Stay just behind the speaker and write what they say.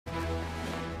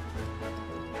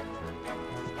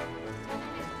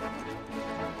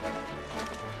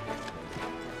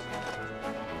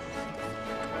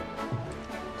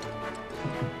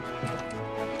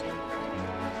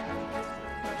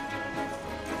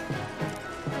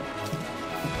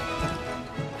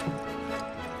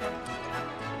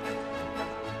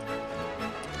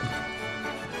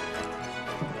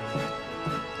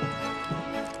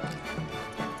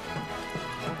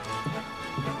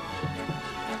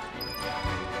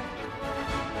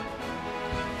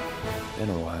Been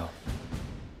a while.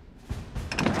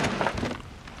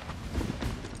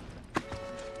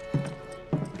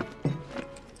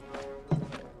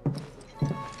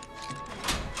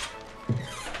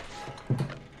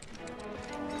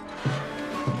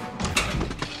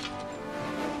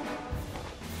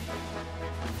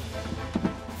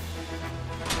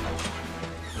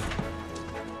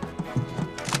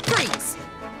 Freeze!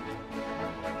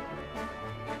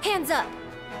 Hands up!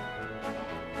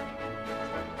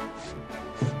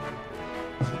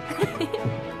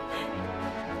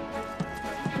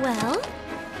 Well?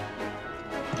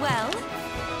 Well?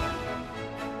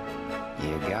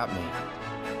 You got me.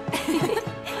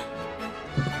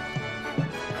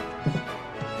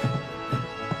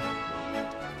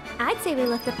 I'd say we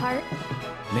look the part.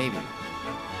 Maybe.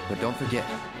 But don't forget,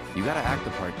 you gotta act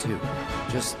the part too.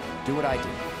 Just do what I do,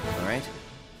 alright?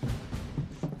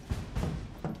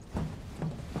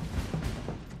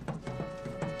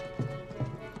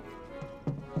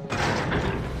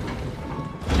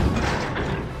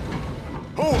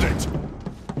 Hold it!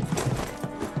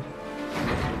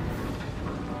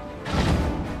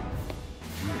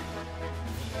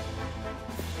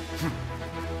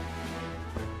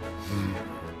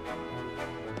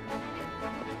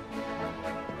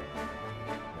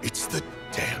 It's the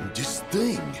damnedest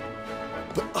thing.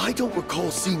 But I don't recall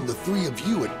seeing the three of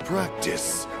you at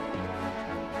practice.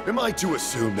 Am I to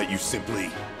assume that you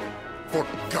simply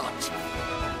forgot?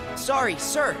 Sorry,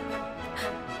 sir!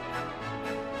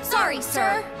 Sorry,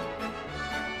 sir!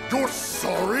 You're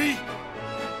sorry?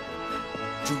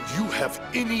 Do you have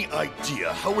any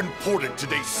idea how important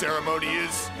today's ceremony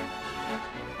is?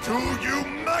 Do you,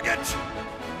 maggot?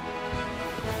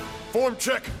 Form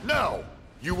check now!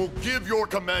 You will give your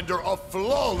commander a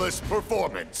flawless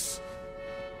performance.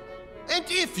 And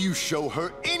if you show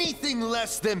her anything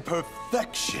less than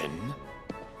perfection,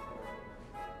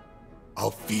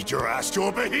 I'll feed your ass to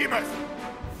a behemoth!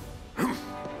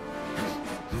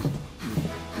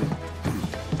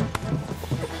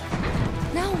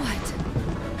 Now what?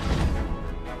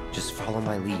 Just follow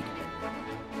my lead.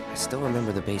 I still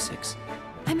remember the basics.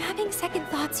 I'm having second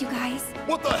thoughts, you guys.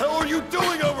 What the hell are you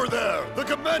doing over there? The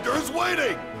commander is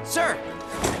waiting! Sir!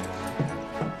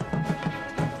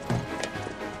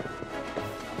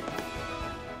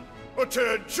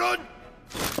 Attention!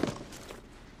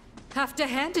 Have to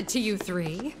hand it to you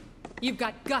three. You've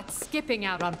got guts skipping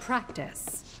out on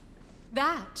practice.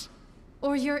 That,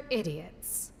 or you're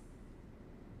idiots.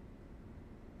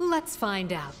 Let's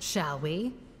find out, shall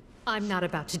we? I'm not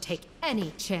about to take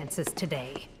any chances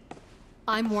today.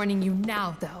 I'm warning you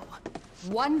now, though.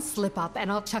 One slip up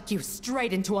and I'll chuck you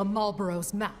straight into a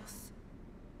Marlboro's mouth.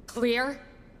 Clear?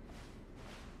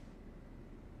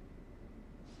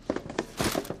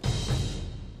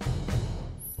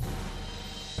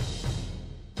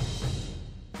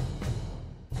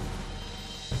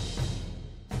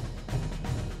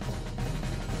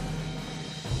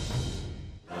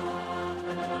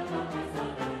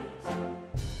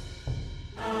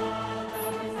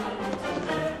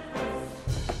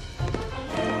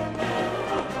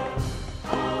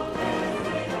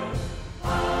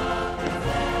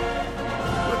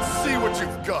 What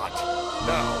you've got.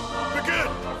 Now, begin!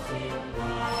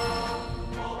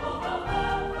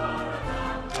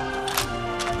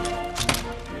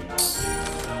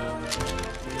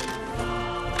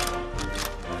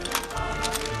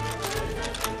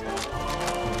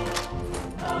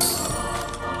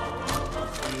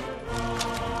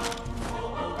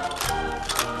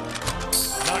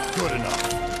 Not good enough.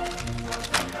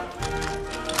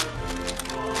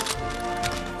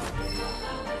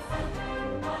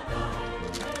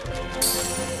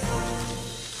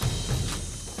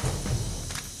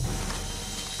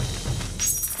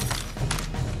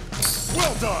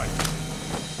 Well done!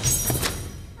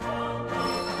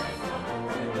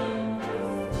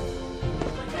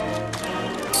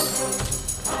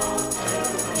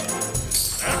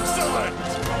 Excellent!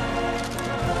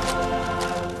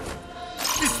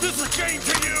 Is this a game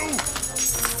to you?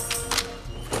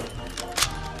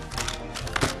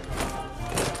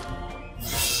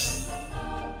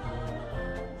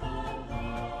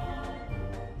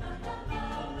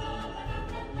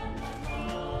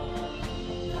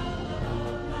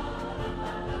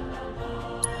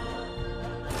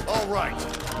 All right,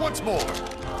 once more.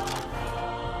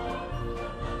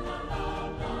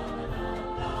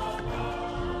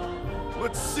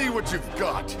 Let's see what you've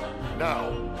got.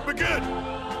 Now, begin!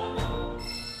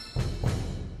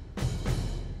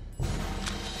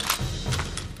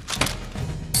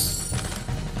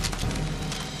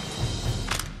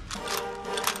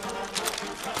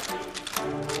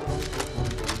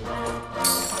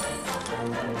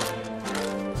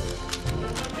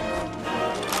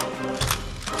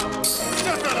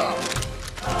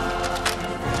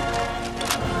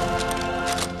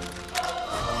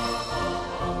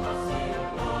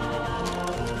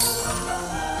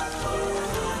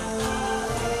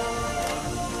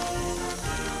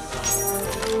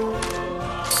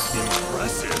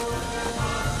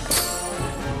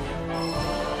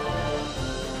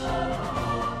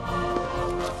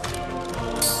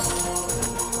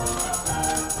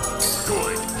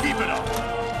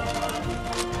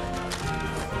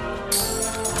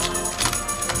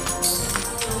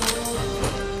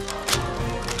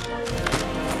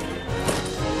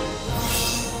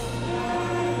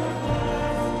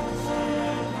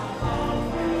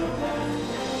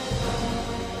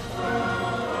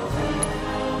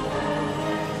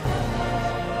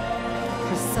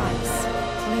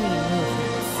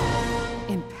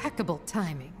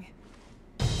 timing.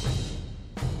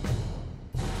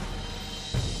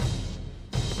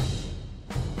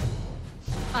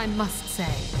 I must say,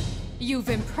 you've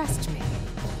impressed me.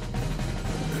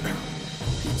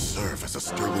 He'd serve as a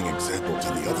sterling example to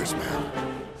the others, ma'am.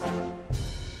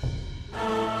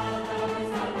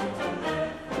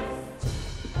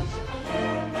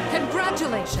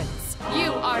 Congratulations!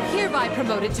 You are hereby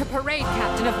promoted to Parade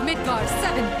Captain of Midgar's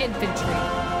 7th Infantry.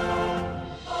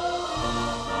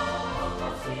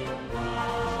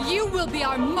 You will be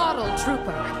our model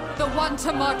trooper, the one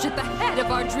to march at the head of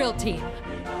our drill team.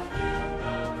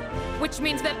 Which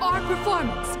means that our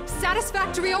performance,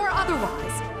 satisfactory or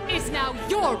otherwise, is now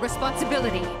your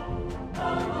responsibility.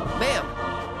 Ma'am!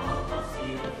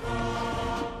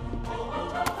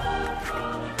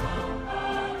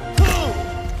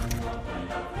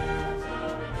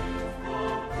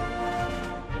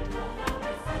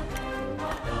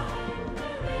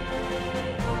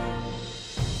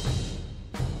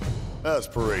 As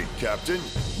parade captain,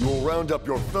 you will round up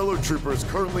your fellow troopers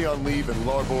currently on leave in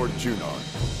Larboard Junon.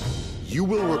 You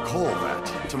will recall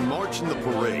that, to march in the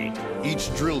parade,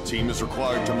 each drill team is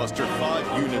required to muster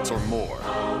 5 units or more.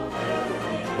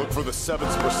 Look for the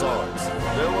 7th Brassards.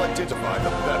 They'll identify the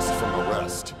best from the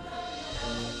rest.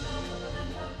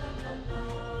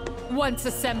 Once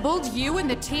assembled, you and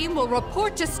the team will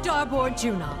report to Starboard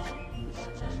Junon.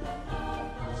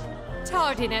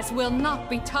 Tardiness will not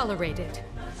be tolerated.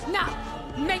 Now,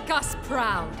 make us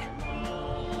proud.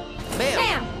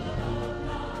 Ma'am!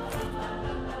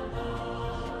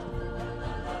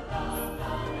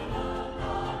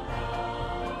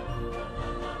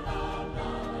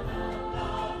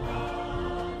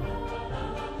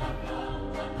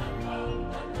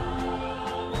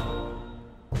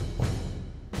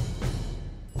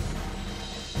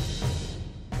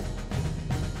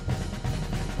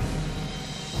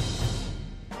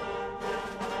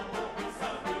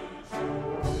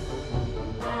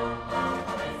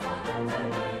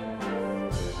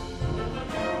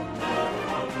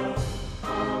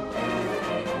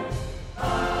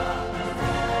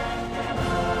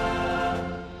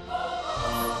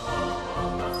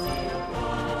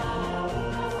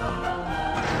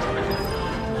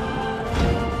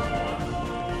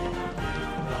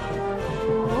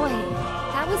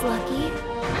 Lucky.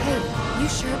 Hey, you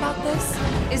sure about this?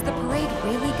 Is the parade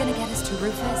really gonna get us to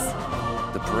Rufus?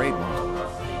 The parade won't,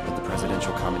 but the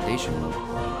presidential commendation will.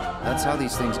 That's how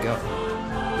these things go.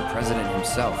 The president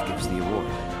himself gives the award.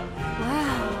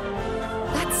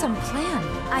 Wow. That's some plan.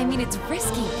 I mean, it's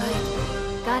risky,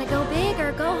 but gotta go big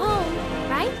or go home,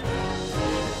 right?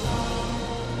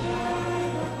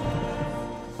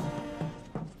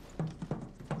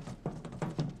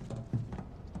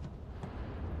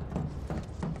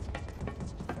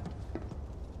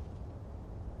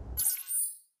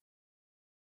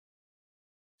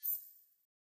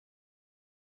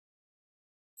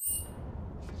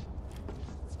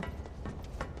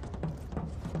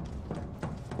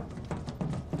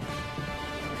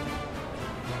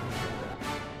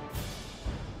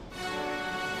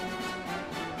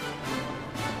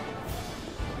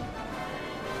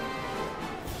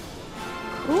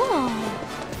 Cool.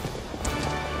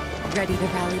 Ready to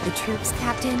rally the troops,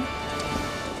 Captain?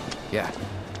 Yeah,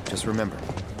 just remember,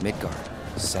 Midgard,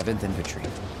 7th Infantry.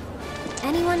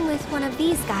 Anyone with one of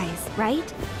these guys,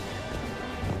 right?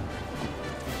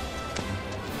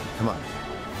 Come on.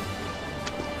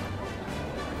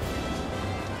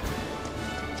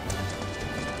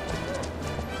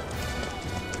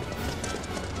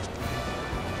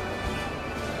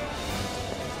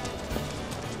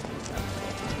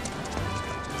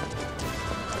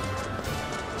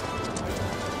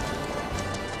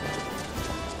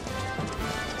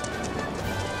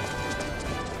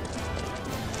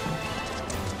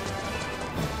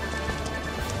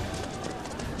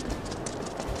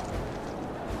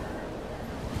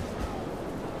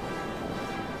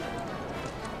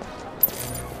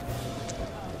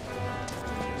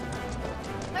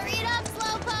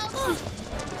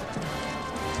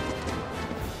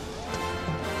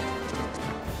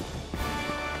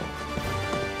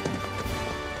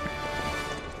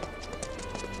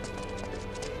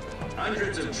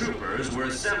 Hundreds of troopers were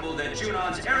assembled at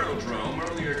Junon's aerodrome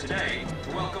earlier today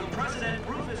to welcome President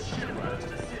Rufus Shinra to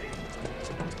the city.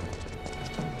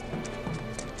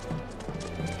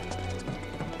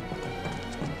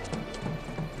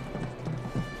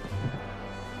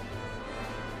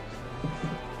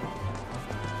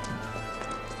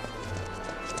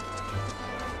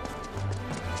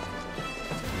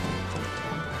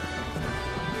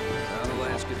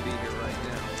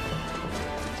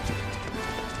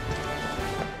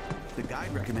 The guy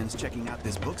recommends checking out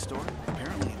this bookstore.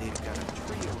 Apparently, they've got a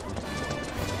trio of...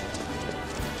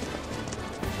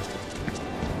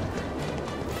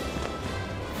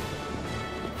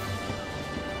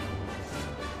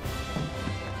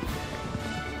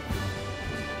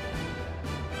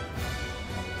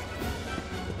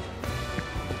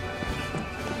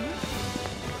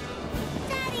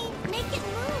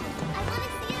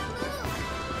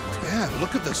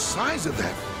 Look at the size of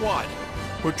that. What?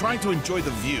 We're trying to enjoy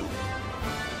the view.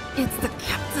 It's the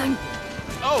captain!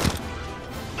 Oh!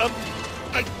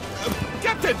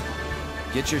 Captain!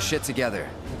 Get your shit together.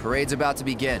 Parade's about to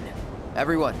begin.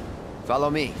 Everyone, follow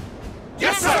me.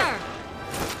 Yes, sir!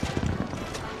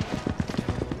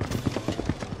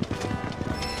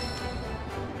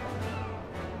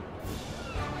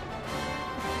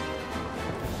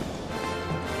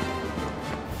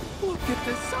 Look at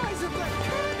the size of that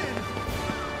cannon!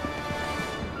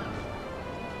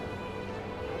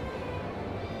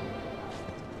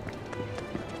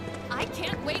 I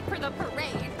can't wait for the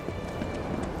parade.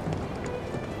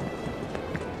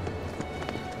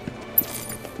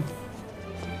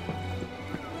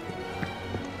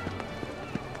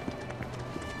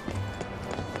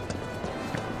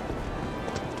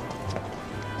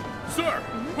 Sir!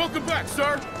 Welcome back,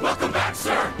 sir! Welcome back,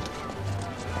 sir!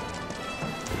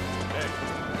 Hey,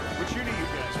 which unit you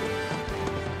guys with?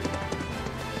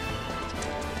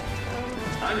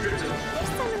 Hundreds of There's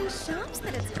so many shops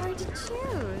that it's hard to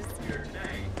choose. here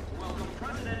today to welcome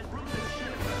President Rufus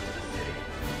Schindler to the city.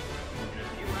 In a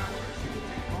few hours, he will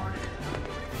take part in his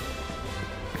inauguration.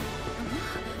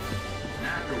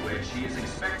 After which, he is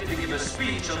expected to give a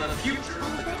speech on the future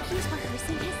of the That he's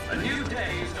rehearsing his... A new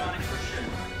day is dawning for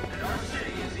Schindler, and our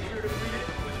city is eager to greet it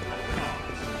with open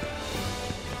arms.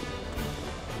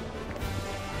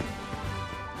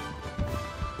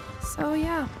 So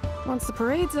yeah, once the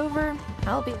parade's over,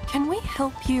 I'll be... Can we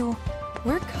help you?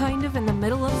 We're kind of in the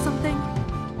middle of something.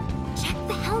 Check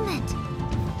the helmet.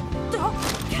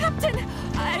 Oh, Captain!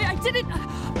 I didn't...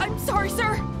 I'm sorry,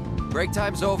 sir. Break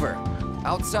time's over.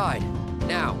 Outside.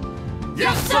 Now.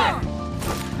 Yes, sir!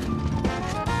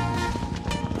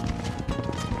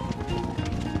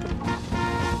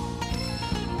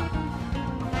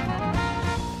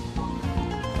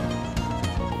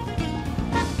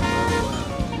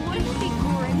 Wouldn't it be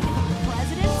great if the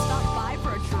president stopped by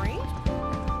for a drink?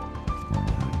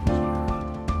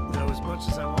 Know as much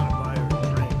as I want to buy her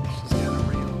a drink. She's got a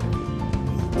real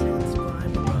intense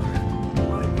vibe about her.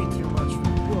 Might be too much for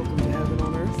me. Welcome to heaven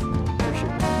on earth. There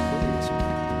should be please.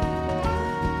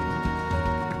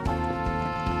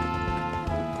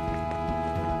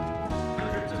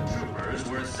 Hundreds of troopers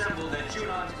were assembled at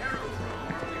Junon's aerodrome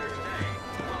earlier today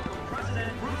to welcome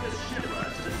President Rufus Schindler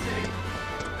to the city.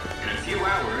 In a few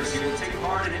hours, he will take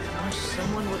part in his Wish inauguration.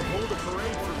 someone would hold a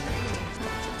parade for me.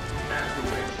 After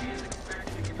which, he is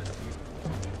expected to give a speech.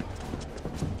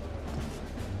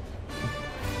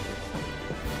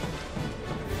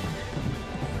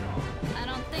 I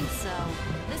don't think so.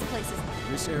 This place is...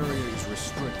 This area is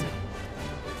restricted.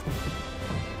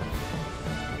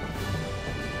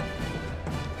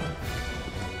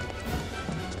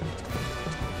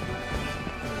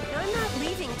 I'm not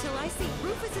leaving till I see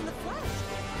Rufus in the flesh.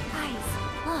 Guys,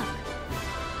 look.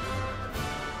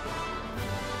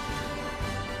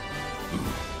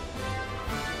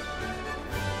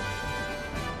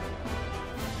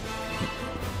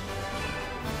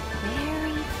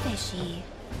 Very fishy.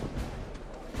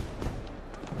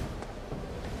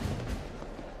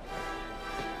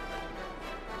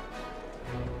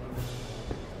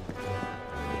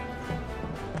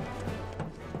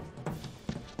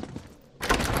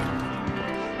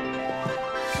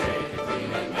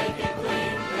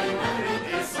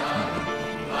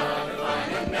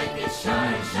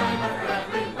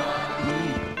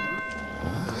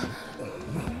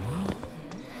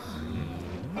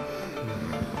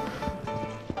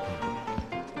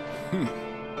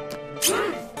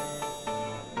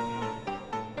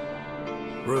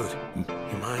 Rude,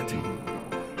 you mind?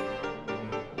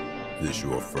 This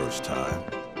your first time?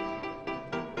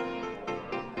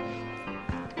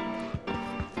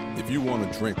 If you want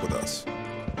to drink with us,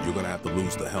 you're gonna have to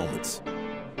lose the helmets.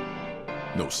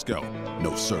 No scout,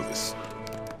 no service.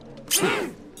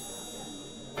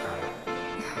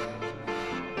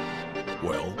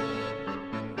 Well,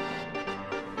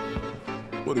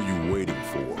 what are you waiting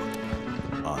for?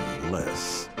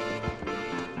 Unless...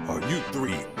 Are you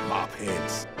three mop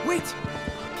heads? Wait!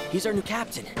 He's our new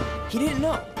captain. He didn't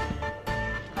know.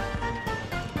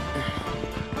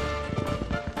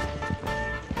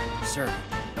 Sir,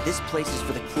 this place is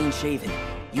for the clean-shaven.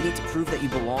 You need to prove that you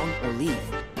belong or leave.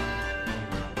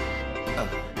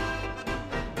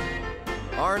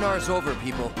 R&R's over,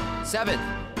 people. 7,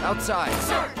 outside.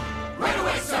 Sir! Right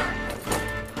away, sir!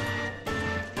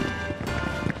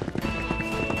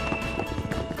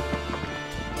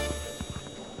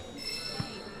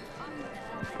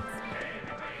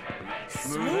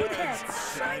 Smooth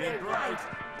heads, shining bright.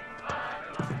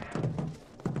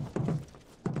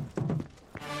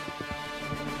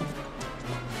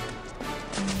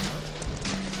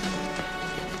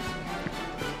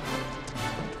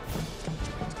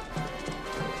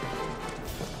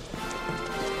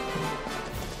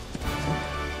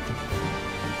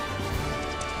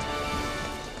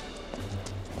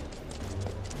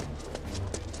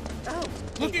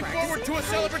 Looking forward to a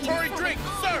celebratory drink,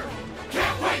 sir!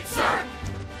 Can't wait, sir!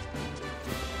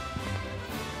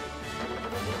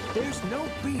 There's no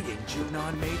beating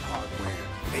Junon-made hardware.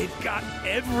 They've got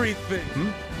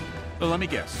everything! Well, let me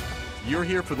guess. You're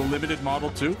here for the limited model,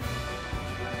 too?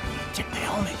 Check the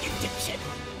helmet, you dipshit.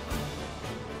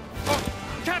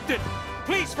 Oh, Captain!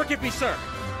 Please forgive me, sir!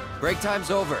 Break time's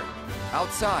over.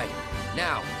 Outside.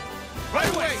 Now.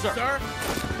 Right away, sir!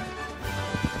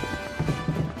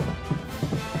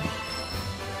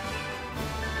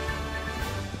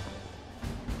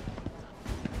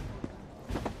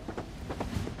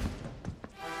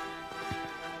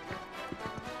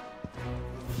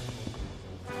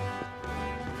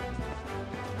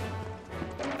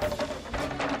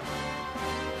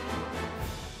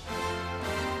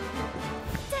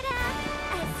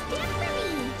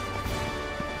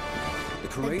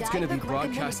 The parade's gonna be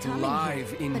broadcast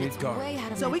live in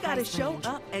Midgard. So we gotta show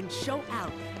up and show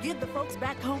out. Give the folks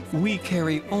back home. We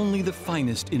carry only the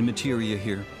finest in materia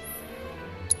here.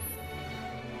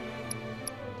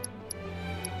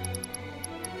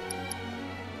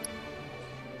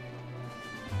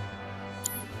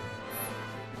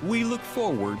 We look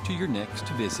forward to your next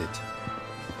visit.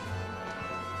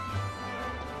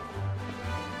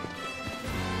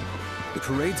 The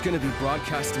parade's gonna be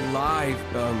broadcast live.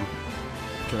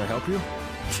 Can I help you?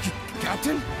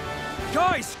 Captain?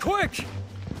 Guys, quick!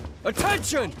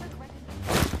 Attention!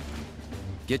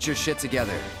 Get your shit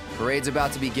together. Parade's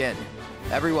about to begin.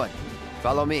 Everyone,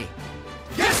 follow me.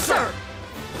 Yes, sir!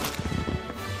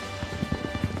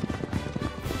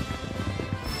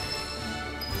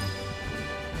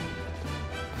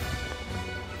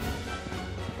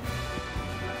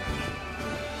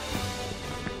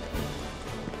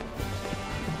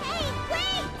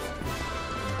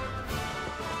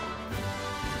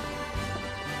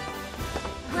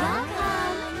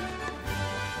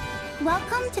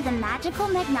 Welcome to the Magical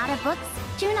Magnata Books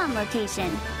Junon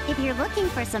location. If you're looking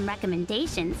for some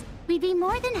recommendations, we'd be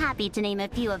more than happy to name a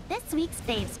few of this week's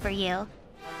faves for you.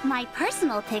 My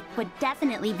personal pick would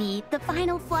definitely be The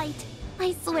Final Flight.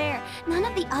 I swear, none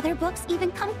of the other books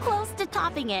even come close to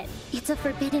topping it. It's a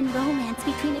forbidden romance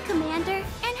between a commander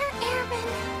and her airman.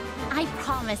 I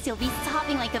promise you'll be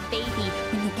sobbing like a baby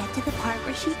when you get to the part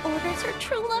where she orders her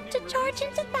true love to charge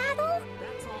into battle.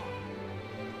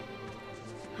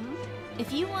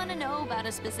 If you want to know about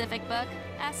a specific book,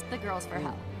 ask the girls for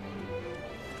help.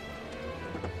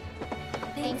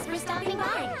 Thanks for stopping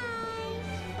by.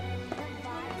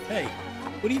 Hey,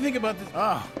 what do you think about this?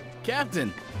 Oh,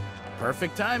 Captain.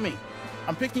 Perfect timing.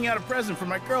 I'm picking out a present for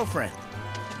my girlfriend.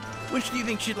 Which do you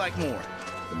think she'd like more?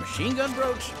 The machine gun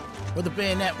brooch or the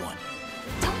bayonet one?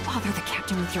 Don't bother the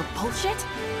captain with your bullshit.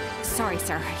 Sorry,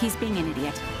 sir. He's being an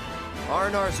idiot.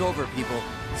 R&R's over, people.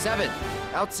 7,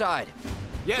 outside.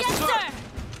 Yes, sir!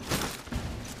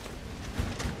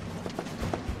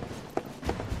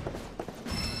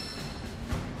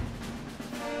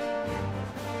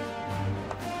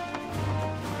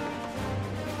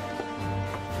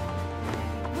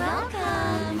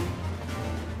 Welcome.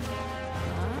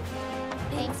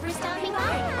 Thanks for stopping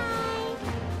by.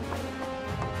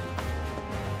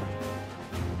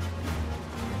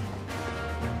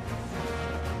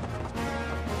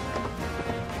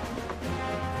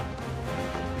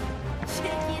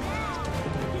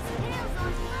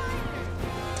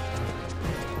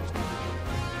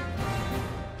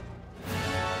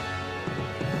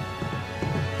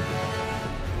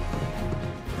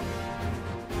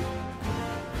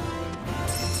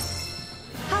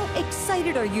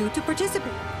 excited are you to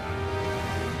participate?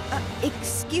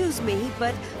 Excuse me,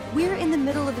 but we're in the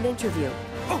middle of an interview.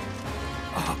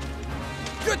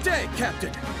 Good day,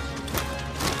 Captain!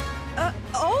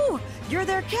 Oh, you're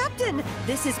their captain!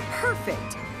 This is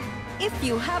perfect. If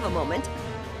you have a moment,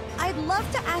 I'd love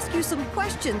to ask you some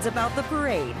questions about the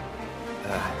parade.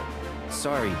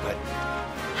 Sorry, but...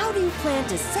 How do you plan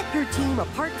to set your team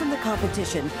apart from the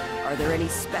competition? Are there any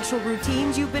special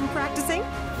routines you've been practicing?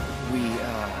 We,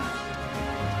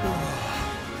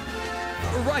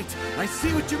 Right! I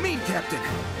see what you mean, Captain!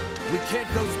 We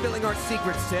can't go spilling our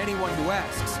secrets to anyone who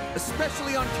asks,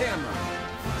 especially on camera.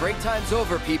 Break time's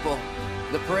over, people.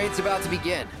 The parade's about to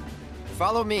begin.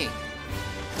 Follow me.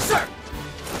 Sir!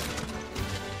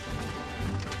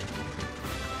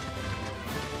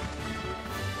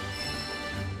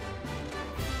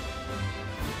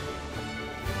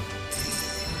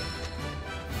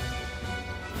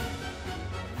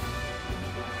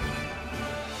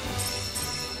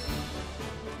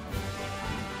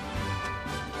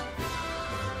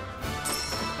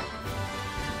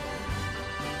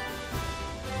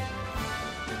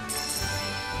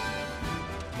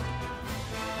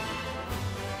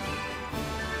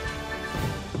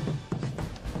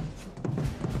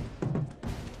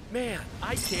 Man,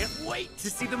 I can't wait to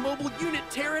see the mobile unit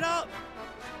tear it up!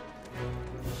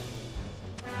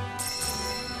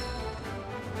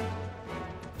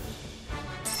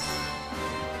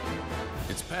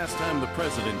 It's past time the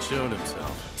president showed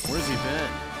himself. Where's he been?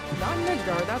 Not in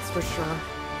Midgar, that's for sure.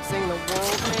 Seeing the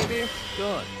world, maybe?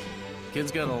 Good.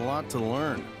 Kid's got a lot to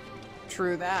learn.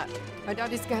 True that. I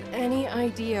doubt he's got any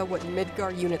idea what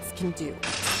Midgar units can do.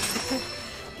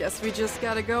 Guess we just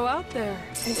gotta go out there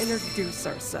and introduce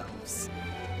ourselves.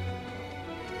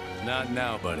 Not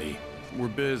now, buddy. We're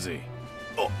busy.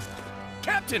 Oh!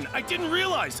 Captain, I didn't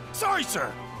realize! Sorry,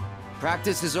 sir!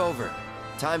 Practice is over.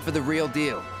 Time for the real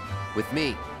deal. With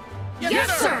me. Yes,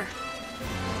 sir!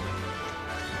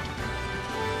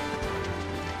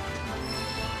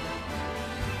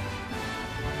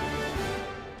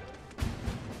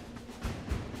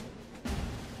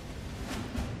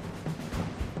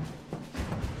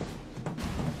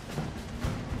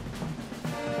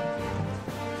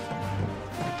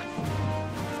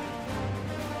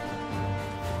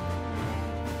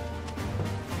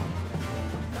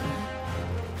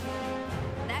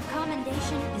 That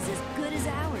commendation is as good as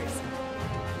ours.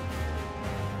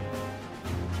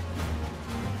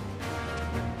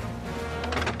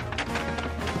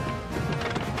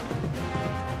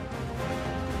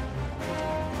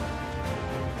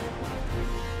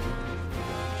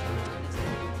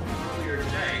 Earlier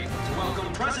today to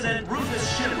welcome President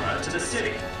Rufus Shinra to the city.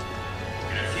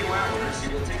 In a few hours,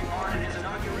 he will take part in his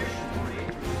inauguration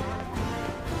parade.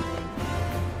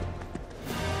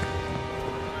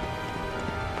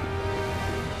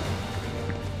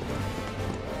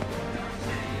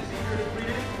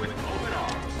 With open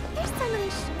arms. There's so many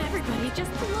everybody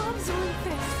just loves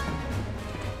Rufus.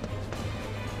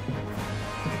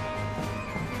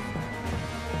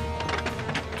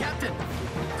 Captain!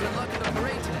 Good luck at the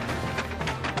parade today.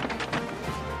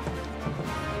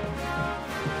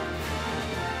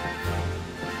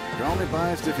 Call me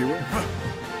biased if you will.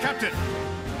 Captain!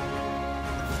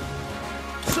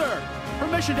 Sir,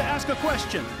 permission to ask a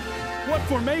question. What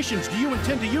formations do you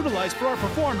intend to utilize for our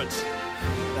performance?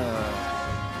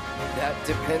 That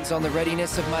depends on the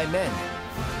readiness of my men.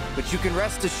 But you can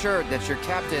rest assured that your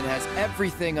captain has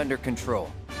everything under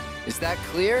control. Is that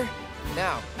clear?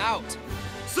 Now, out!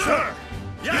 Sir!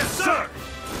 Yes, sir!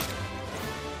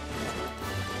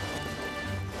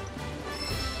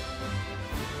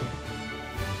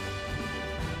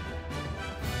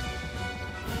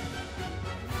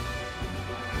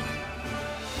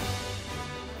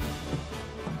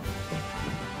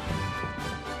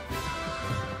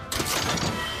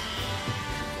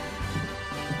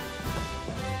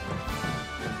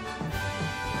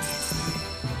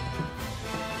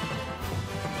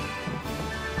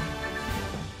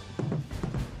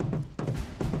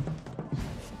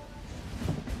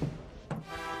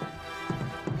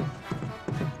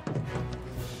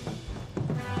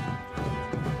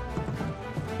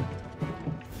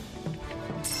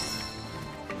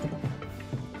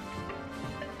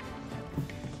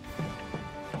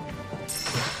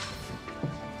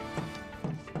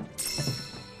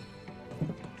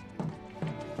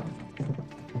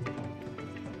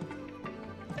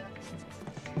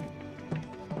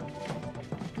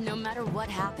 No matter what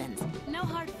happens, no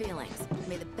hard feelings.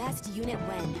 May the best unit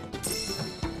win.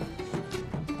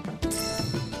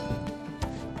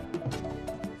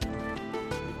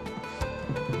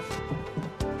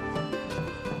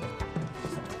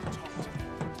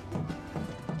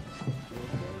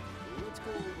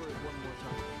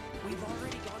 We've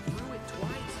already gone through it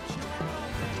twice.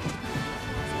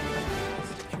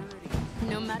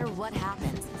 No matter what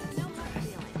happens, no hard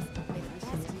feelings. May the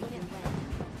best unit win.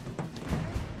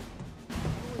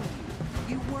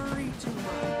 You worry too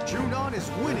much. Junon is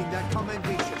winning that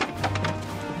commendation.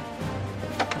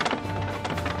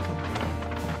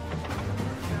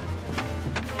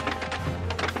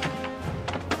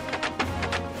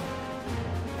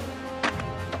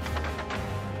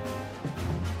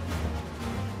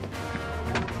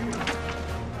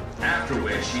 after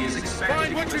which he is expected Find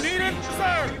to what give you a needed, speech sir!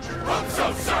 on the future of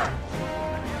So, sir!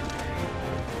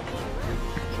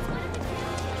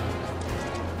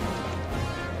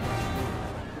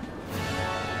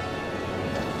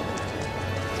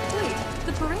 Wait,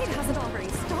 the parade hasn't already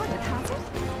started, has it?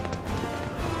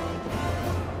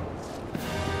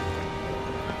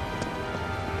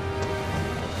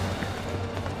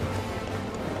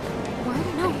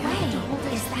 No way.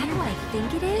 Is that who I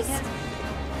think it is?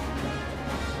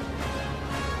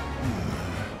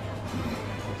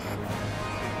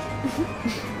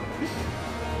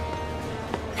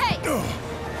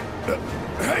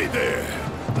 Hey there.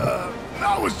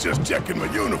 I was just checking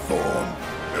my uniform.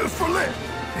 It's for lit.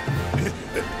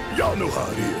 Y'all know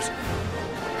how it is.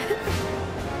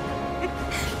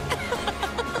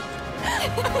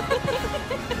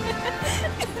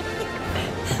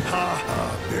 Ha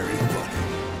ha, very funny.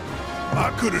 I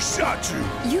could have shot you.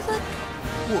 You look...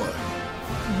 What?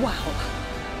 Wow.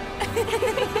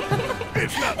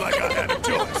 It's not like I had a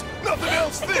choice. Nothing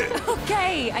else fit.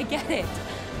 Okay, I get it.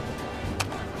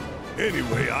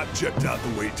 Anyway, I checked out the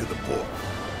way to the port.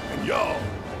 And y'all,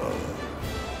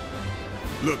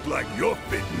 look like you're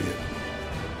fitting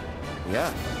in.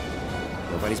 Yeah.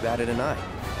 Nobody's batted an eye.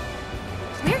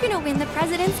 We're gonna win the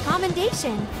president's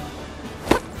commendation.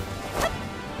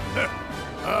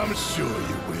 I'm sure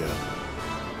you will.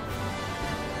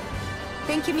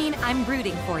 Think you mean I'm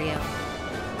rooting for you?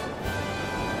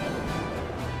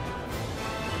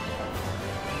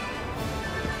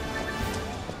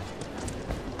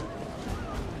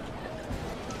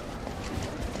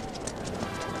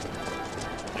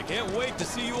 I can't wait to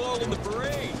see you all in the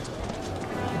parade.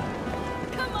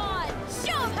 Come on,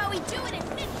 show him how we do it in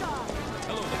Midgard.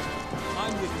 Hello there.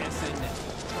 I'm with SNL.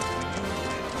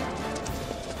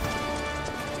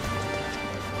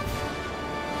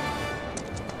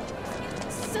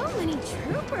 So many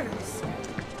troopers.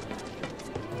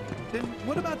 Then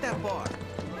what about that bar?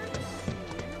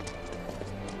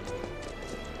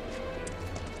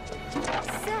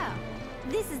 So,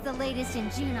 this is the latest in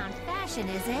Junon fashion,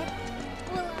 is it?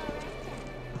 Well, alright then.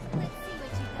 Let's see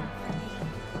what you got for me.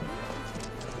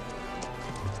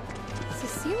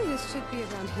 Cecilia should be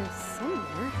around here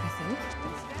somewhere, I think.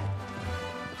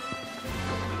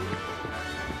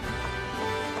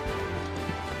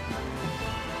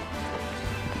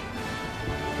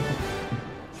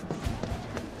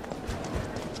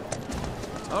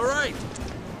 All right,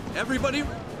 everybody.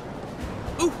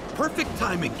 Ooh, perfect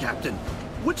timing, Captain.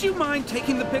 Would you mind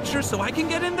taking the picture so I can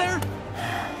get in there?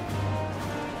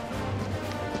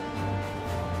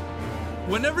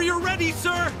 Whenever you're ready,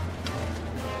 sir.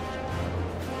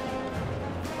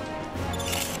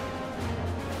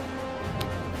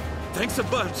 Thanks a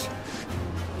bunch.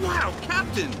 Wow,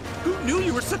 Captain, who knew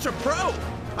you were such a pro?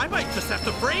 I might just have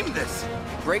to frame this.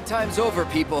 Break time's over,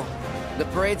 people. The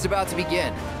parade's about to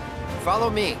begin. Follow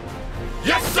me.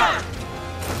 Yes, sir!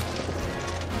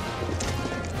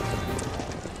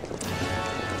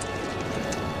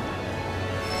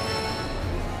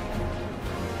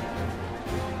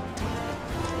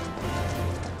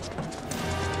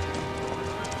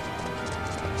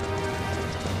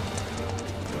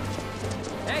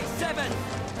 Hey, Seven!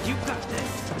 You got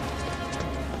this.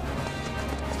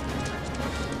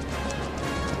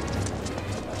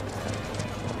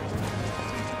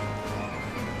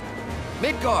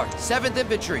 Midgard, 7th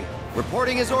Infantry.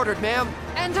 Reporting as ordered, ma'am.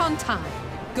 And on time.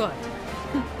 Good.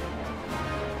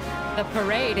 The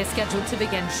parade is scheduled to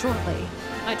begin shortly.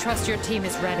 I trust your team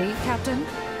is ready, Captain?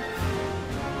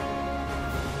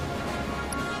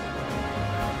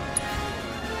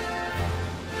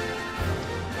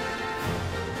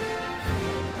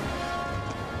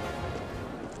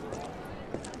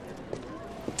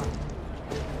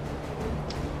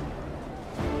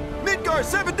 Midgard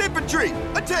 7th Infantry!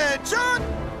 Attention!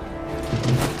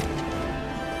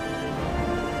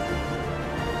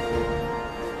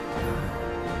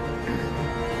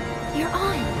 You're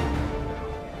on.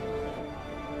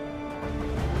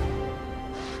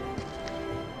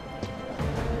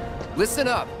 Listen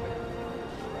up.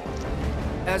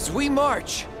 As we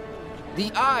march,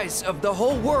 the eyes of the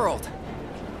whole world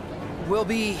will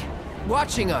be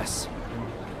watching us.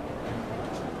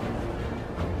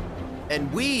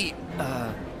 And we,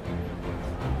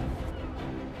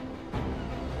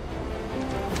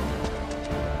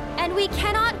 And we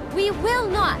cannot, we will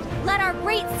not let our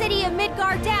great city of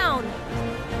Midgard down.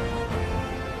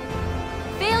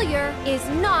 Failure is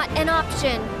not an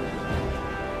option.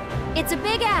 It's a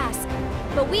big ask,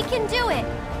 but we can do it.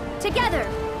 Together.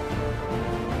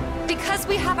 Because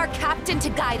we have our captain to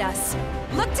guide us.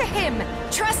 Look to him,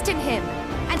 trust in him,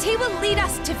 and he will lead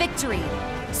us to victory.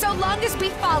 So long as we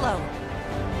follow,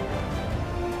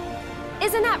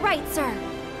 Isn't that right, sir?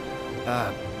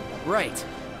 Right.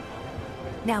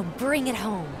 Now bring it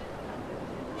home.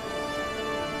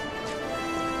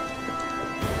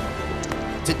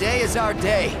 Today is our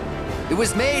day. It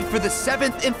was made for the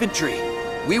 7th Infantry.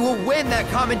 We will win that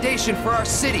commendation for our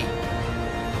city.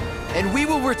 And we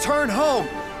will return home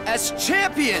as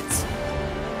champions!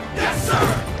 Yes,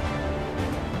 sir!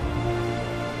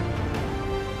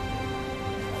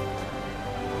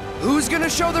 Who's gonna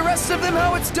show the rest of them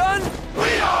how it's done?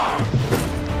 We are!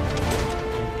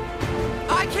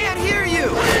 I can't hear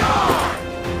you! We are!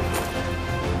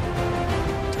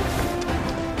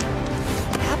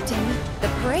 Captain, the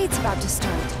parade's about to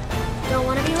start. Don't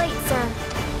want to be late, sir.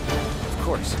 Of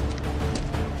course.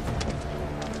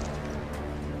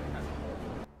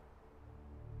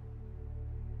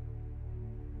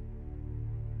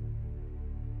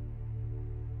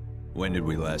 When did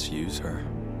we last use her?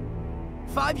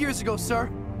 5 years ago, sir.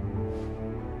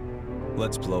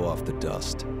 Let's blow off the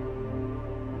dust.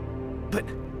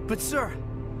 But sir...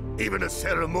 Even a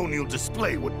ceremonial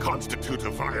display would constitute a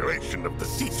violation of the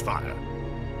ceasefire.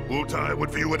 Wutai would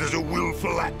view it as a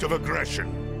willful act of aggression.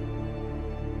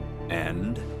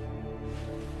 And?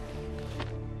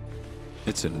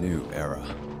 It's a new era.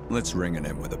 Let's ring it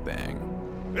in with a bang.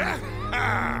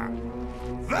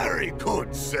 Very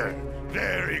good, sir.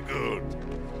 Very good.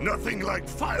 Nothing like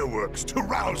fireworks to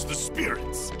rouse the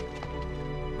spirits.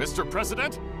 Mr.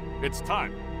 President, it's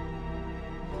time.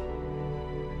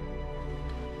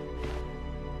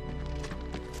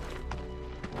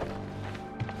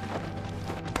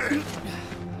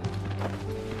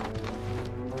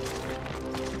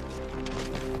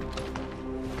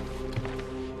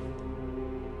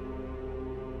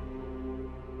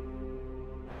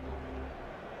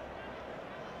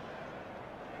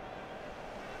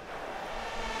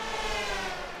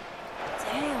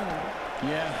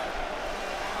 Yeah.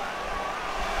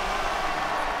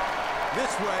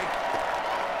 This way.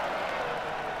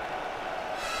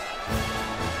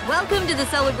 Welcome to the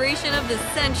celebration of the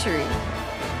century.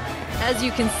 As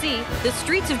you can see, the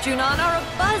streets of Junon are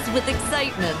abuzz with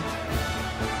excitement.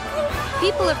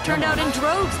 People have turned out in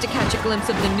droves to catch a glimpse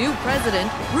of the new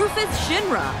president, Rufus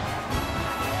Shinra.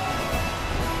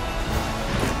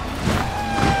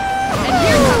 And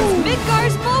here comes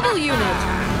Midgar's mobile unit.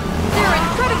 Their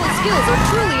incredible skills are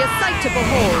truly a sight to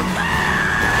behold.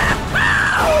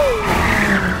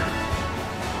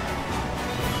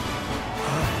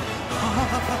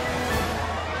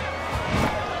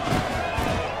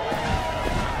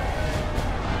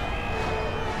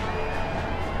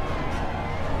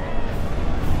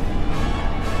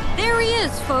 There he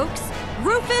is, folks.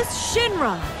 Rufus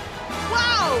Shinra.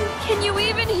 Wow! Can you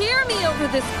even hear me over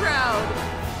this crowd?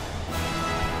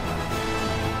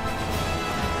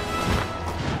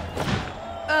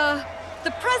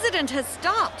 The president has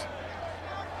stopped.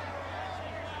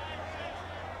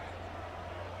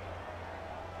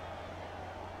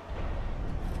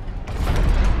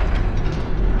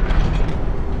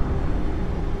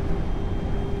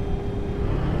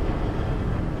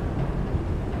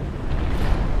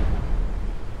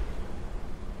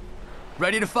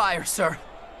 Ready to fire, sir.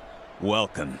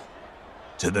 Welcome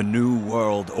to the New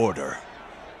World Order.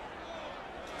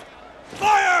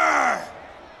 Fire!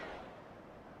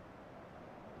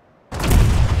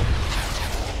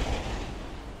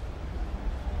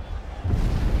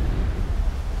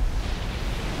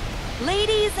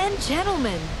 Ladies and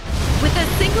gentlemen, with a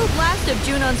single blast of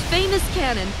Junon's famous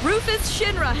cannon, Rufus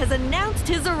Shinra has announced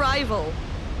his arrival.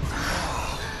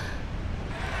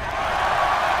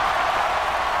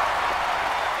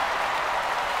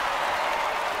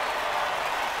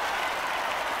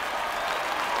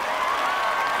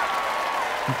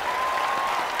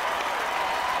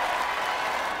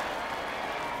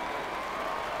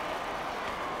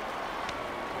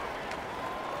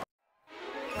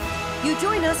 You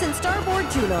join us in Starboard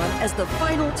Junon as the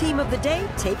final team of the day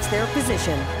takes their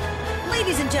position.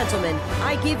 Ladies and gentlemen,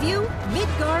 I give you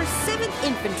Midgar 7th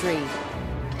Infantry.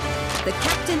 The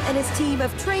captain and his team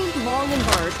have trained long and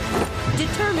hard,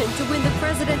 determined to win the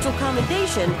presidential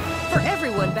commendation for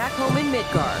everyone back home in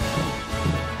Midgar.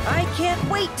 I can't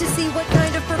wait to see what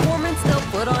kind of performance they'll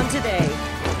put on today.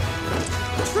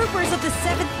 Troopers of the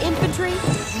 7th Infantry,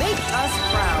 make us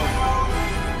proud.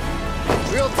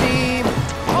 Real team,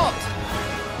 halt!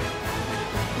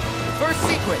 First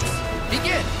sequence,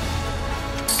 begin!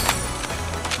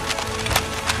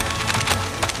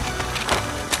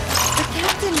 The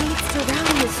captain needs to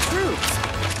rally his troops.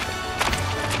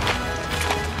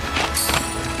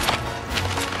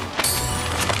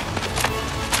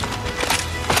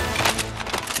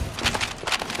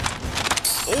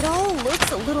 It all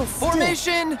looks a little stiff.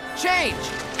 Formation, change!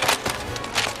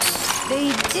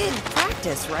 They did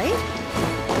practice, right?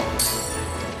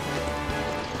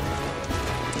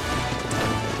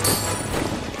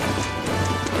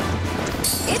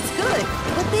 It's good,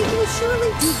 but they can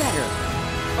surely do better.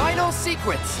 Final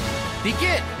sequence,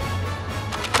 begin!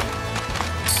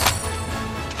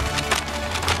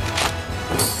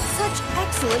 Such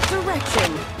excellent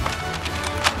direction.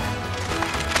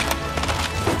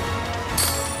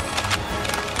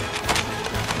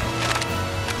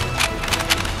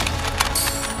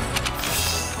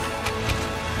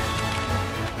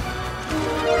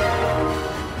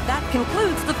 That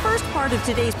concludes the first part of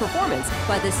today's performance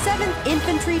by the 7th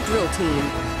Infantry Drill Team.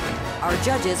 Our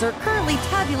judges are currently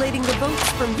tabulating the votes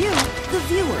from you, the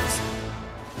viewers.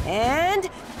 And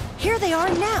here they are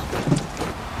now.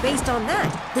 Based on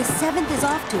that, the 7th is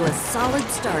off to a solid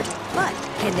start, but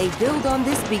can they build on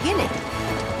this beginning?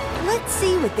 Let's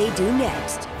see what they do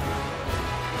next.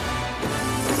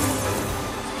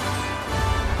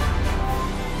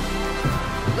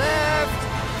 Left,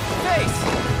 face!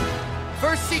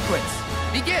 First sequence,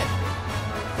 begin!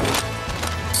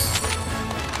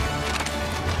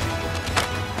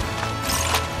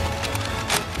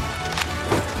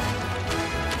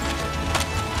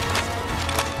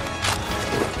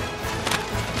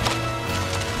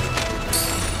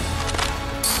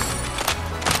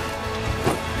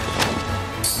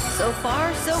 So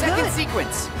far, so good. Second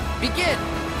sequence, begin!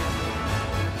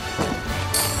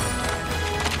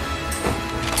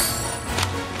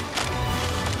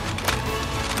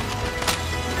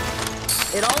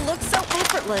 It all looks so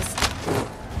effortless.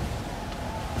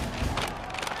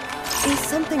 Is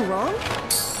something wrong?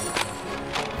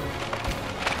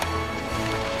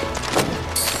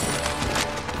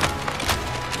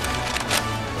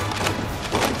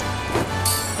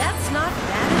 That's not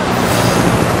bad at all.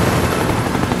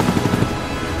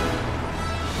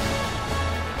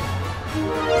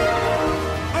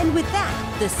 And with that,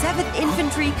 the 7th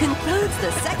Infantry concludes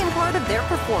the second part of their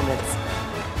performance.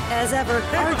 As ever,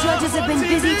 our judges have been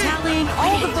busy tallying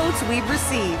all the votes we've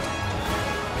received.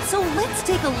 So let's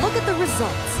take a look at the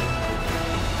results.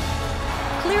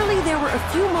 Clearly, there were a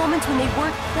few moments when they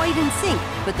weren't quite in sync,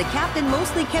 but the captain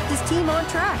mostly kept his team on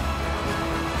track.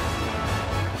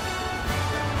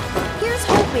 Here's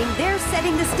hoping they're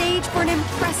setting the stage for an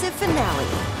impressive finale.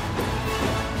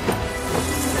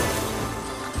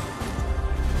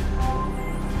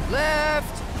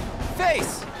 Left,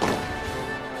 face!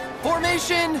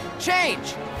 Formation,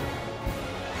 change!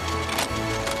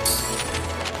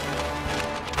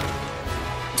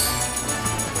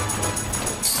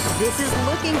 This is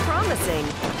looking promising.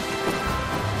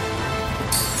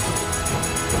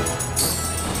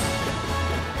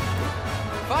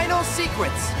 Final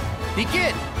sequence,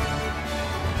 begin!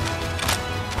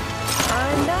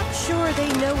 I'm not sure they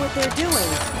know what they're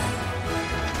doing.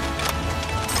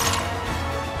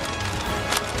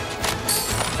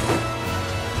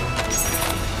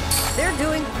 They're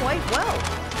doing quite well.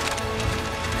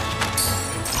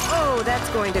 Oh, that's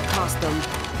going to cost them.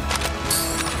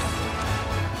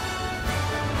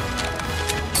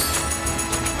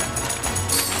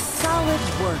 Solid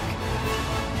work.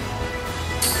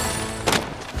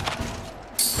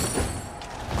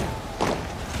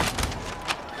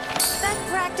 That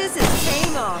practice is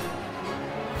paying off.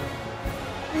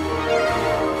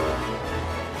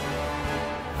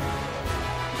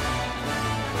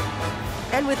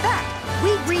 And with that,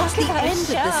 we reach the end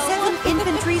of the 7th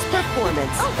Infantry's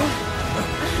performance.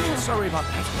 Sorry about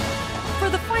that. For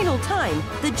the final time,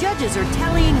 the judges are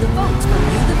tallying the votes from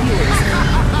you, the viewers.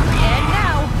 And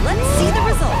now, let's see the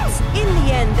results. In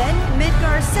the end, then,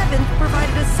 Midgar 7th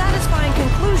provided a satisfying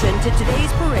conclusion to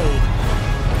today's parade.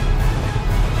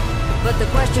 But the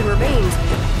question remains,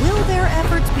 will their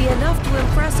efforts be enough to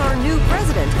impress our new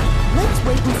president? Let's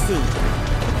wait and see.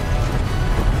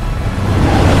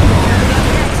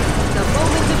 The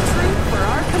moment of truth for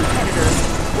our competitors.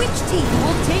 Which team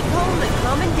will take home the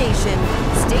commendation?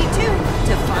 Stay tuned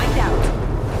to find out.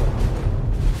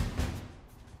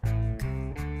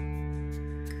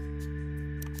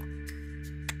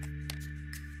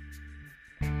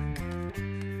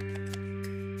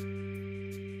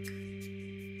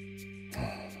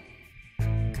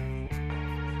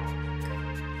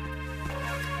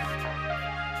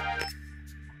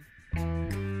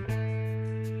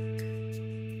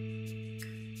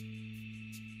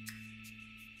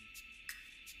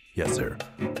 Yes, sir.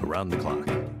 Around the clock.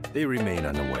 They remain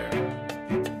unaware.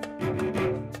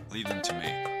 Leave them to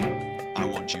me. I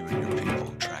want you and your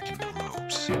people tracking the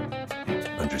ropes.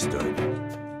 Understood.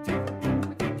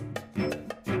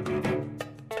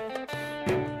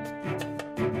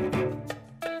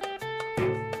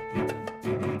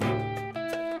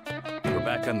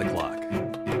 back on the clock.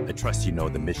 I trust you know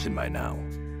the mission by now.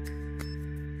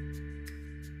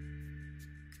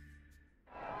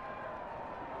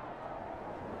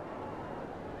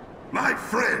 My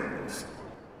friends,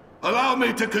 allow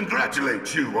me to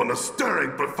congratulate you on a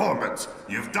stirring performance.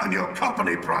 You've done your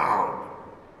company proud.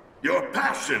 Your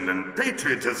passion and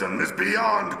patriotism is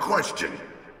beyond question,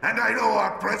 and I know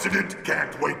our president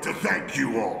can't wait to thank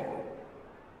you all.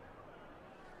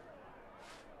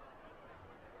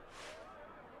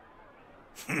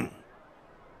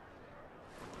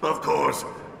 Of course,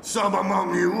 some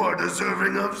among you are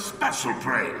deserving of special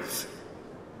praise.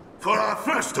 For our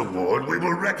first award, we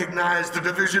will recognize the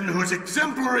division whose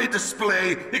exemplary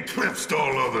display eclipsed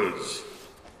all others.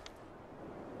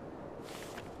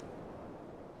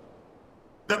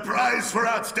 The prize for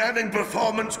outstanding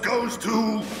performance goes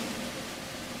to...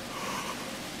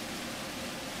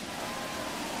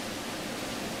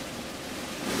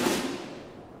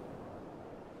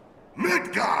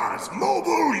 Midgar's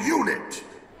mobile unit!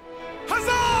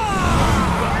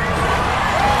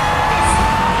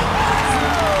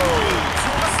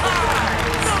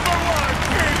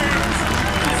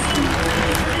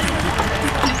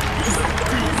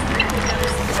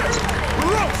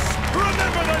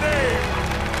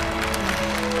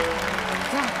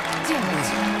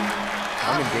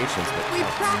 Commendations, but we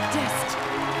practiced.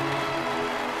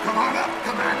 Come on up,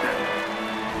 Commander.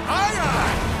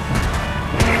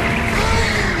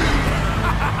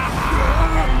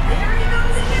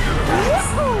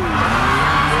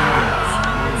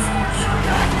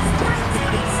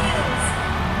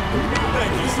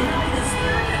 Thank you, sir.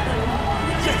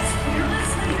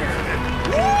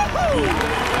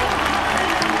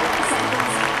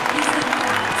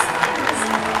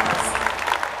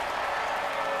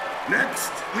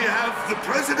 Next, we have the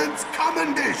President's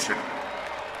Commendation.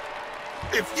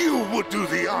 If you would do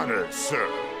the honors, sir.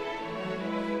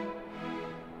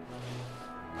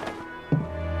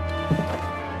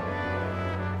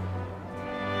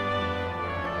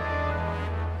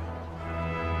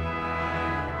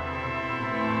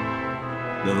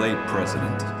 The late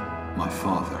president, my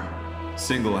father,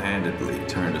 single-handedly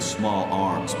turned a small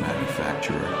arms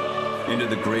manufacturer into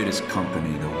the greatest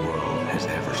company the world has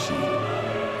ever seen,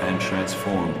 and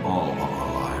transformed all of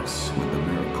our lives with the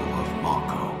miracle of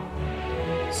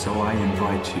Mako. So I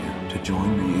invite you to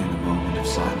join me in a moment of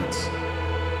silence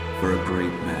for a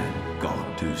great man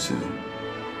gone too soon.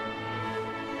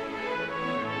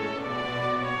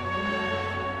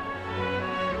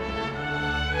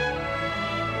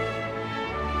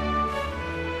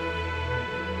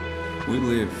 We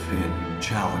live in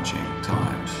challenging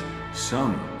times.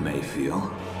 Some may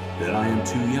feel that I am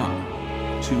too young,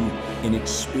 too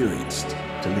inexperienced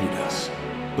to lead us.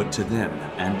 But to them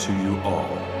and to you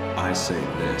all, I say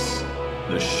this: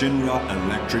 the Shinra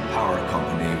Electric Power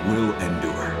Company will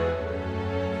endure.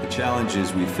 The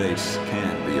challenges we face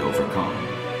can be overcome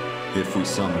if we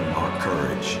summon our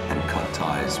courage and cut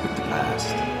ties with the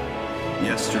past.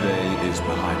 Yesterday is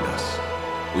behind us.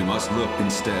 We must look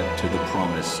instead to the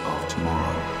promise of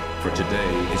tomorrow, for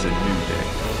today is a new day,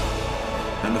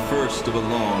 and the first of a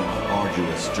long,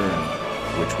 arduous journey,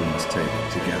 which we must take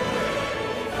together.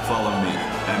 Follow me,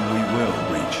 and we will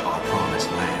reach our promised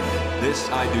land. This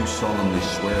I do solemnly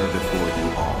swear before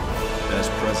you all, as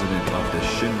president of the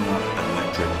Shinra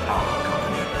Electric Power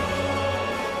Company.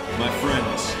 My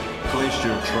friends, place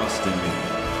your trust in me,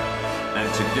 and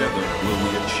together will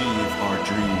we achieve our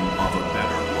dream of a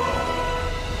better world.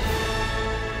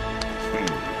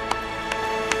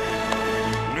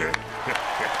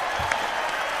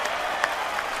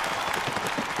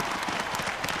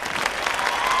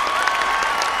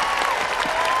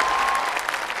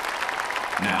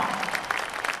 Now,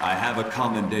 I have a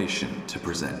commendation to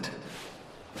present.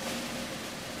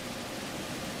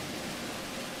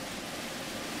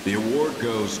 The award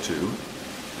goes to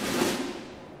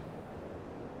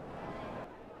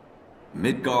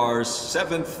Midgar's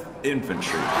 7th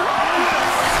Infantry.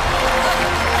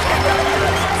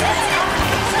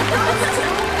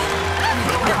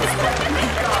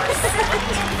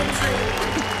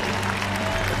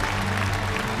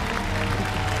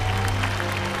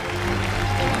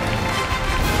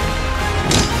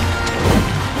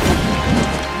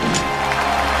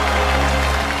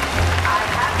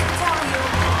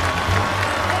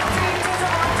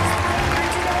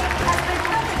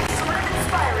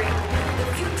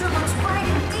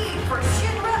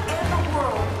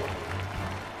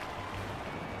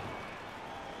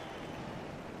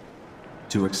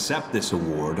 To accept this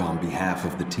award on behalf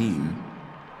of the team,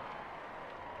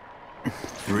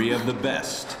 3 of the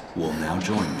best will now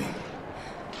join me.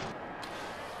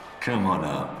 Come on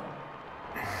up.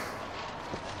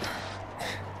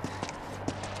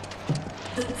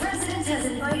 the President has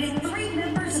invited 3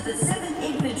 members of the 7th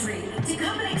Infantry to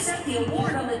come and accept the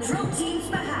award on the drill team's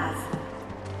behalf.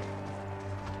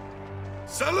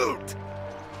 Salute!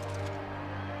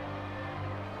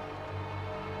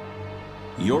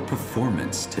 Your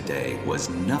performance today was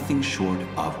nothing short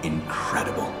of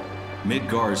incredible.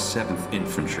 Midgar's 7th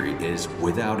Infantry is,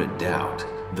 without a doubt,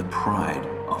 the pride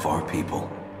of our people.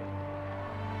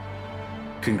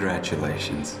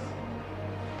 Congratulations.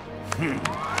 Generous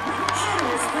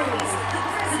praise, the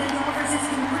President offers his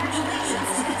congratulations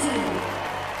to the team.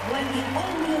 One can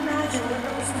only imagine what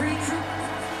those 3 troopers...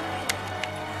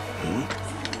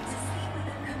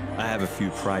 I have a few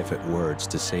private words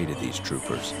to say to these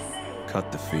troopers.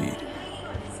 Cut the feed.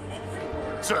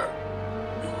 Sir,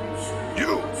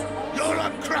 you're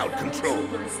on crowd control.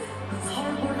 Whose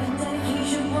hard work and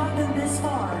dedication brought them this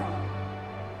far.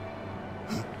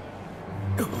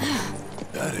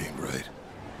 That ain't right.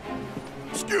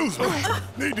 Excuse me.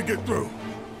 Need to get through.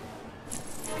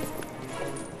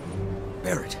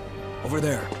 Barrett, over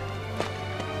there.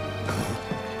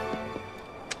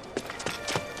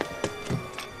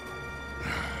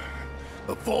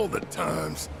 Of all the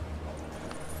times.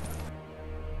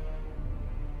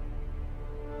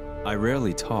 I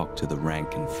rarely talk to the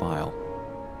rank and file.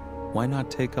 Why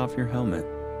not take off your helmet?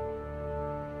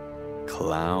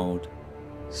 Cloud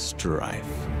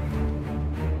Strife.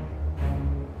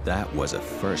 That was a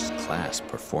first-class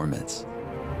performance.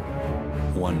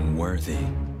 One worthy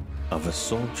of a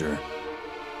soldier.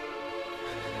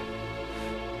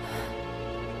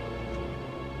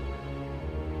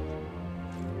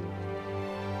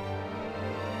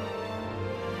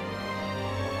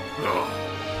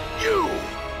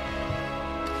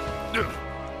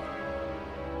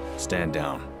 Stand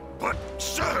down. But,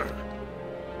 sir!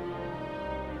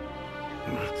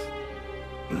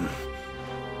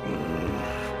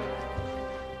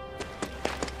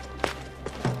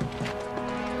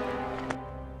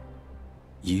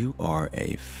 You are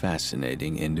a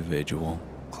fascinating individual,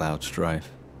 Cloud Strife.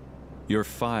 Your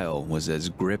file was as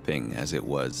gripping as it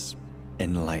was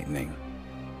enlightening.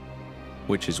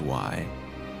 Which is why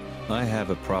I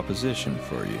have a proposition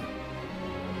for you.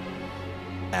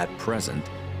 At present,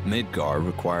 Midgar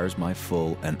requires my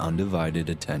full and undivided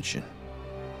attention.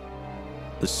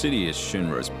 The city is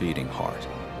Shinra's beating heart.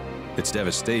 Its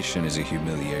devastation is a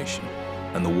humiliation,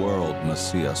 and the world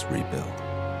must see us rebuild.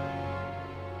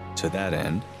 To that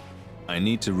end, I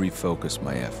need to refocus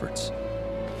my efforts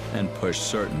and push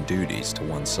certain duties to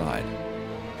one side.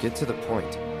 Get to the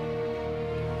point.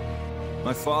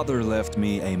 My father left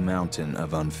me a mountain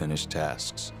of unfinished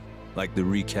tasks, like the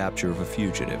recapture of a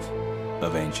fugitive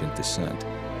of ancient descent,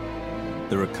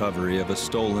 the recovery of a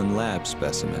stolen lab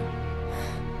specimen,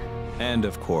 and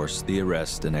of course, the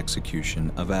arrest and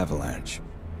execution of Avalanche.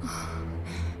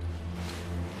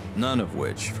 None of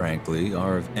which, frankly,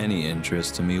 are of any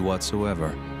interest to me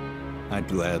whatsoever. I'd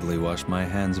gladly wash my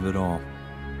hands of it all.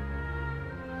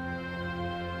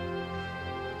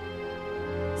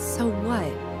 So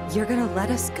what? You're gonna let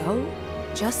us go?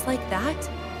 Just like that?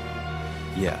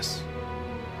 Yes.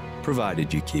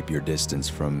 Provided you keep your distance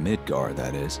from Midgar,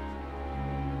 that is.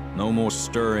 No more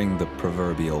stirring the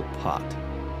proverbial pot.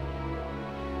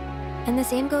 And the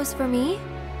same goes for me?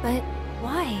 But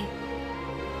why?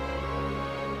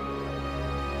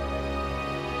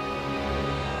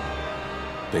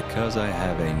 Because I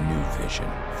have a new vision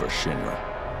for Shinra.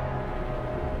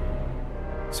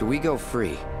 So we go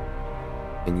free.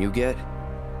 And you get?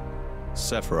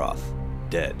 Sephiroth,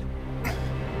 dead.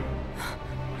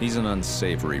 He's an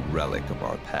unsavory relic of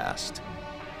our past,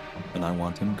 and I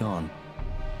want him gone.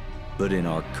 But in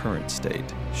our current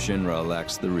state, Shinra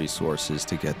lacks the resources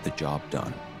to get the job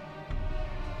done.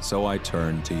 So I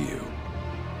turn to you.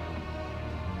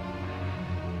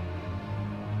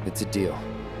 It's a deal.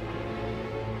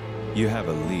 You have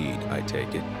a lead, I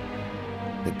take it.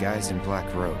 The guys in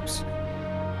black robes.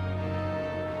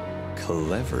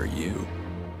 Clever you.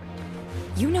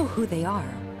 You know who they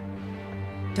are,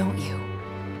 don't you?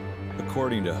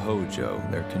 According to Hojo,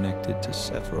 they're connected to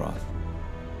Sephiroth.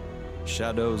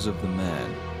 Shadows of the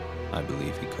Man, I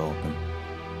believe he called them.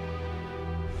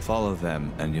 Follow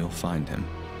them and you'll find him.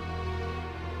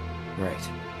 Right.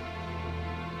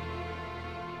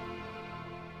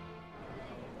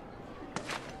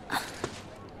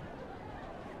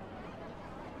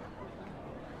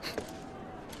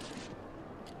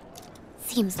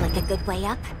 Seems like a good way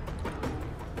up.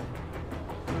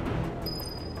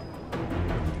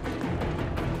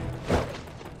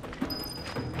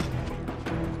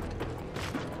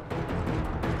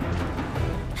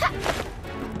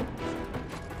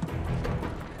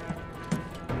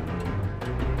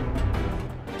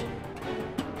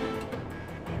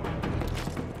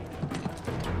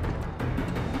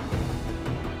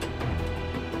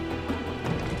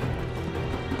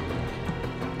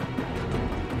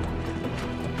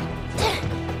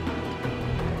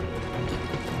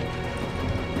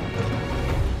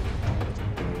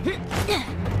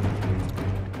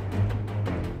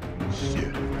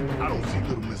 I don't see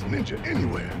Little Miss Ninja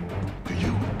anywhere. Do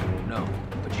you? No,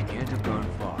 but you can't have gone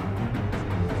far.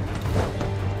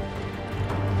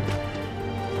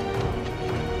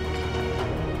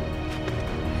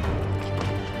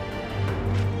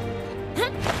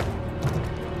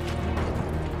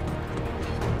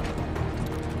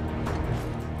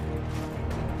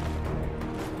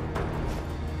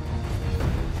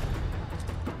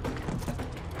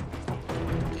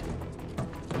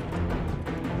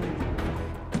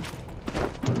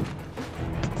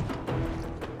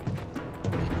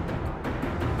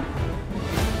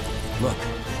 Look,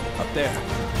 up there.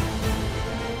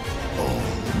 Oh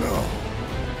no.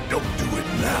 Don't do it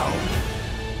now.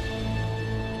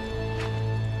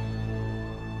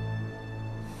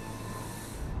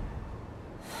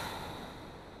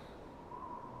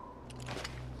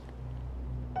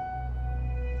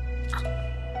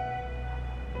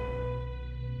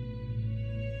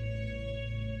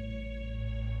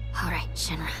 All right,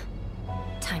 Shinra.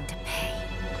 Time to pay.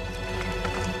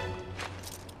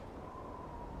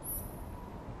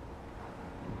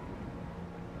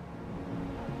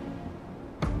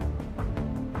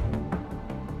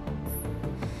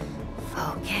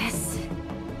 Focus.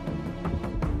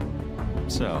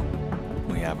 So,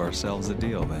 we have ourselves a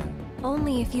deal then.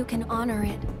 Only if you can honor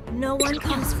it. No one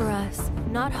comes for us.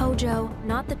 Not Hojo,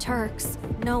 not the Turks.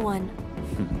 No one.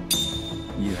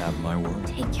 You have my word.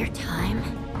 Take your time.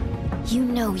 You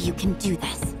know you can do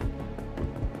this.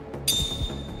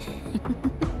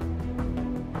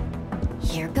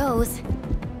 Here goes.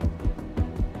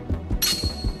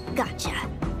 Gotcha.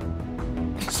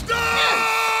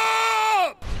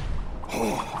 Stop!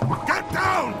 Get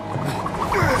down!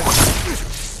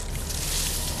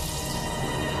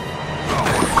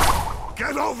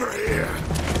 Get over here!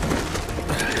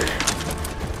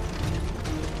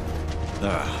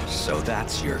 So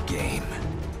that's your game.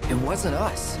 It wasn't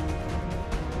us.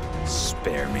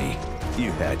 Spare me.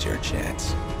 You had your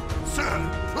chance. Sir,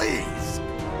 please!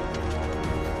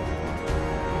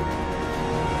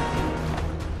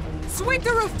 Swing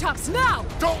the rooftops now!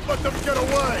 Don't let them get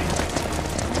away!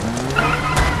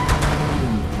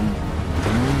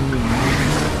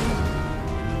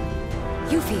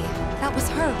 Yuffie, that was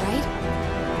her, right?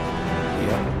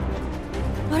 Yep.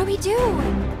 What do we do?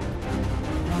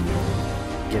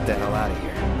 Get the hell out of here.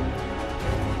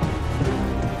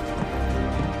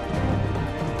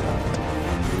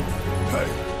 Hey.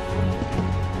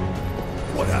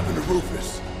 What happened to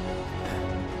Rufus?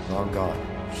 Long gone.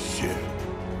 Shit.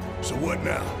 So what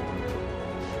now?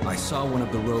 I saw one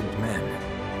of the robed men.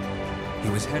 He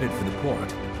was headed for the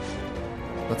port.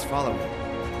 Let's follow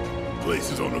him. Place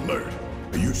is on alert.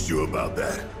 Are you sure about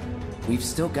that? We've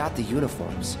still got the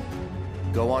uniforms.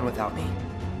 Go on without me.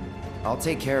 I'll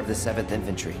take care of the 7th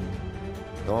Infantry.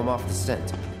 Throw them off the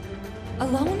scent.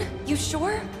 Alone? You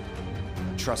sure?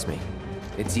 Trust me,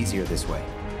 it's easier this way.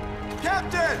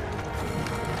 Captain!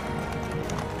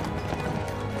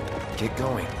 Get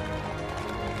going.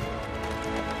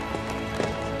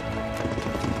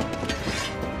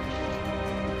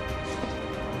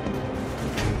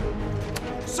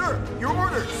 Sir, your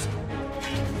orders!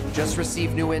 Just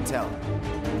received new intel.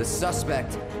 The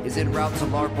suspect is en route to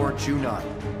Larboard Junon.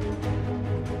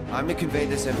 I'm to convey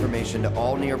this information to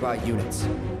all nearby units.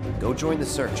 Go join the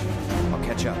search. I'll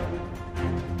catch up.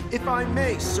 If I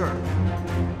may, sir.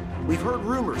 We've heard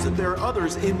rumors that there are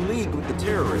others in league with the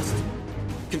terrorists.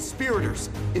 Conspirators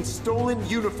in stolen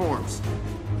uniforms.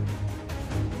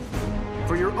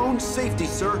 For your own safety,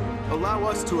 sir, allow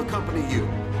us to accompany you.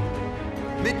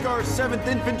 Midgar's 7th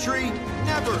Infantry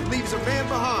never leaves a man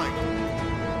behind.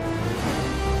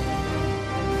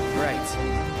 Right.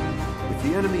 If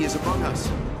the enemy is among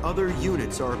us, other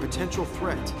units are a potential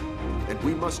threat, and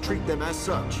we must treat them as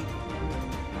such.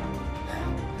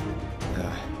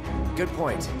 Good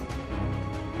point.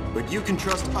 But you can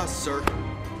trust us, sir.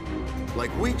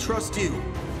 Like we trust you.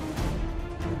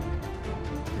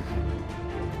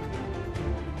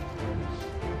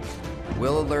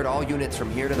 We'll alert all units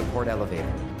from here to the port elevator.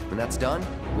 When that's done,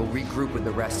 we'll regroup with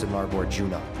the rest in Larboard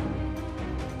Junon.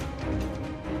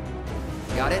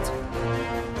 Got it?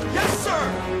 Yes,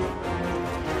 sir!